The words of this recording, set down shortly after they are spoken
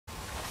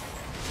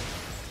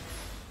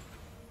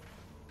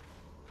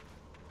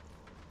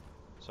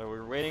So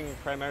we're waiting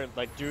primarily,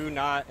 like, do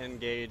not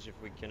engage if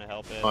we can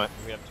help it. Right.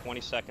 We have 20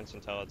 seconds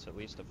until it's at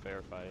least a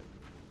fair fight.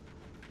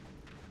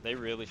 They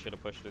really should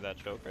have pushed through that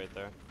choke right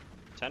there.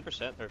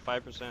 10% or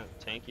 5%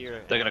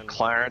 tankier. They're gonna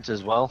Clarence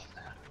as well.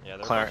 Yeah,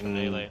 they're Clarence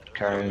melee.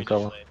 carrying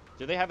cover.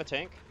 Do they have a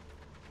tank?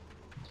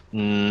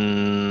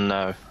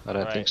 No, I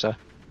don't think so.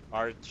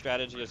 Our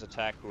strategy is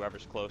attack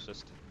whoever's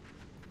closest.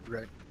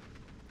 Right.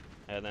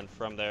 And then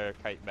from there,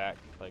 kite back.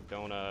 Like,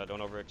 don't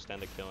overextend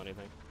to kill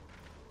anything.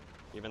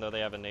 Even though they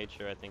have a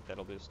nature, I think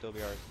that'll still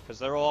be ours. Because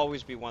there will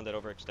always be one that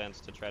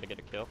overextends to try to get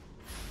a kill.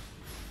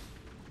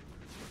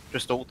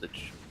 Just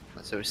voltage.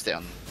 So we stay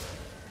on.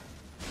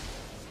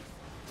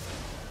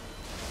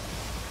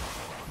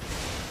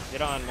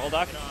 Get on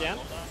Moldoc if you can.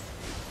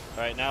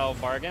 Alright, now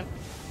bargain.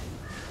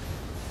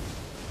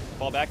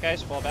 Fall back,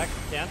 guys. Fall back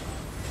if you can.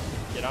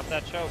 Get off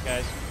that choke,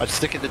 guys. I'd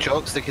stick in the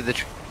choke, stick in the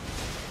choke.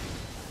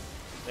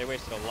 They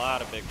wasted a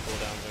lot of big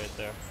cooldowns right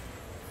there.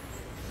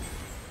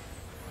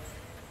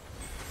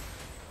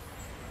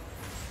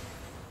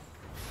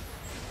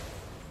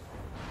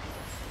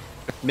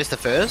 Missed the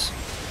first.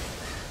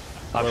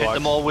 I've hit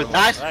them all with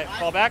nice. Alright,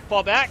 fall back,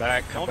 fall back.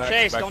 Don't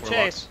chase, don't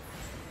chase.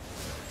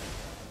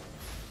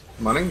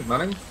 Munning? Oh,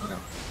 no.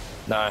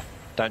 No,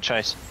 don't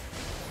chase.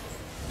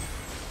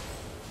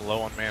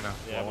 Low on mana.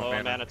 Yeah, low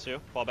on mana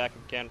too. Fall back if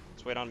you can.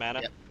 Let's wait on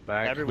mana. Yep.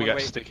 Back. Everyone We got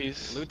wait.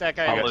 stickies. Loot that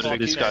guy. I'll I got loot 12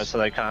 this guy keys. so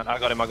they can't. I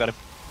got him.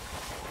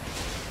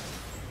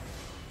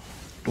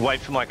 Wait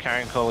for my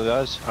carrying collar,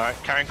 guys. Alright,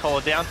 carrying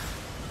collar down.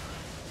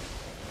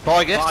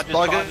 Vargas.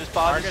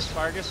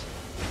 Vargas.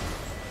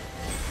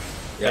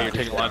 Yeah, you're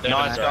taking a lot of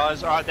Nice,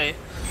 damage. guys. Alright, they.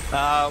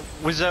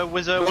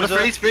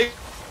 Wizard. Free.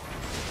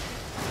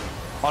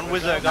 On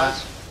Wizard,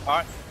 guys.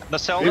 Alright,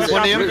 Nacelle. Wizard.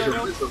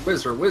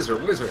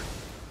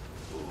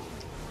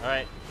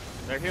 Alright,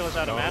 their healer's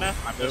out of mana.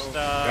 Just,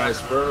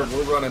 Guys, we're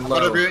running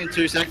Got a low. root in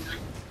 2 seconds.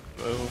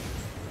 Boom.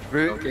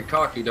 Don't get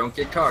cocky, don't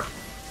get cocky.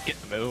 Get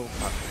the boom.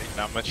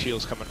 Not much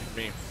heals coming from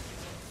me.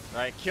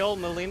 Alright, kill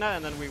Melina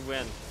and then we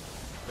win.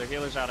 Their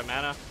healer's out of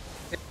mana.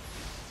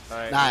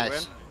 Alright, Nice. we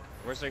win.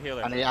 Where's their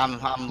healer? I'm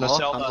low.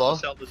 Nacelle, I'm low.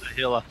 Nacelle is a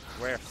healer.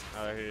 Where?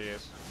 Oh, there he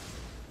is.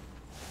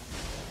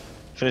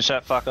 Finish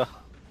that fucker.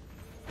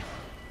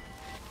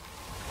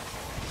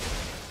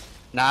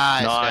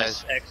 Nice,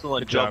 Nice. guys.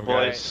 Excellent Good job, job,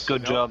 boys. guys.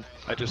 Good job.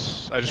 I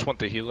just want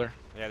the healer.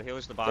 Yeah, the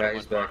healer's the bottom Yeah,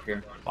 he's one. back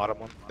here. Bottom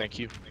one. Thank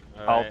you.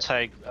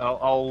 Alright.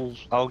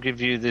 I'll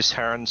give you this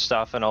Heron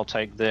stuff and I'll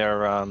take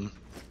their Yeah,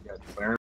 Clarence.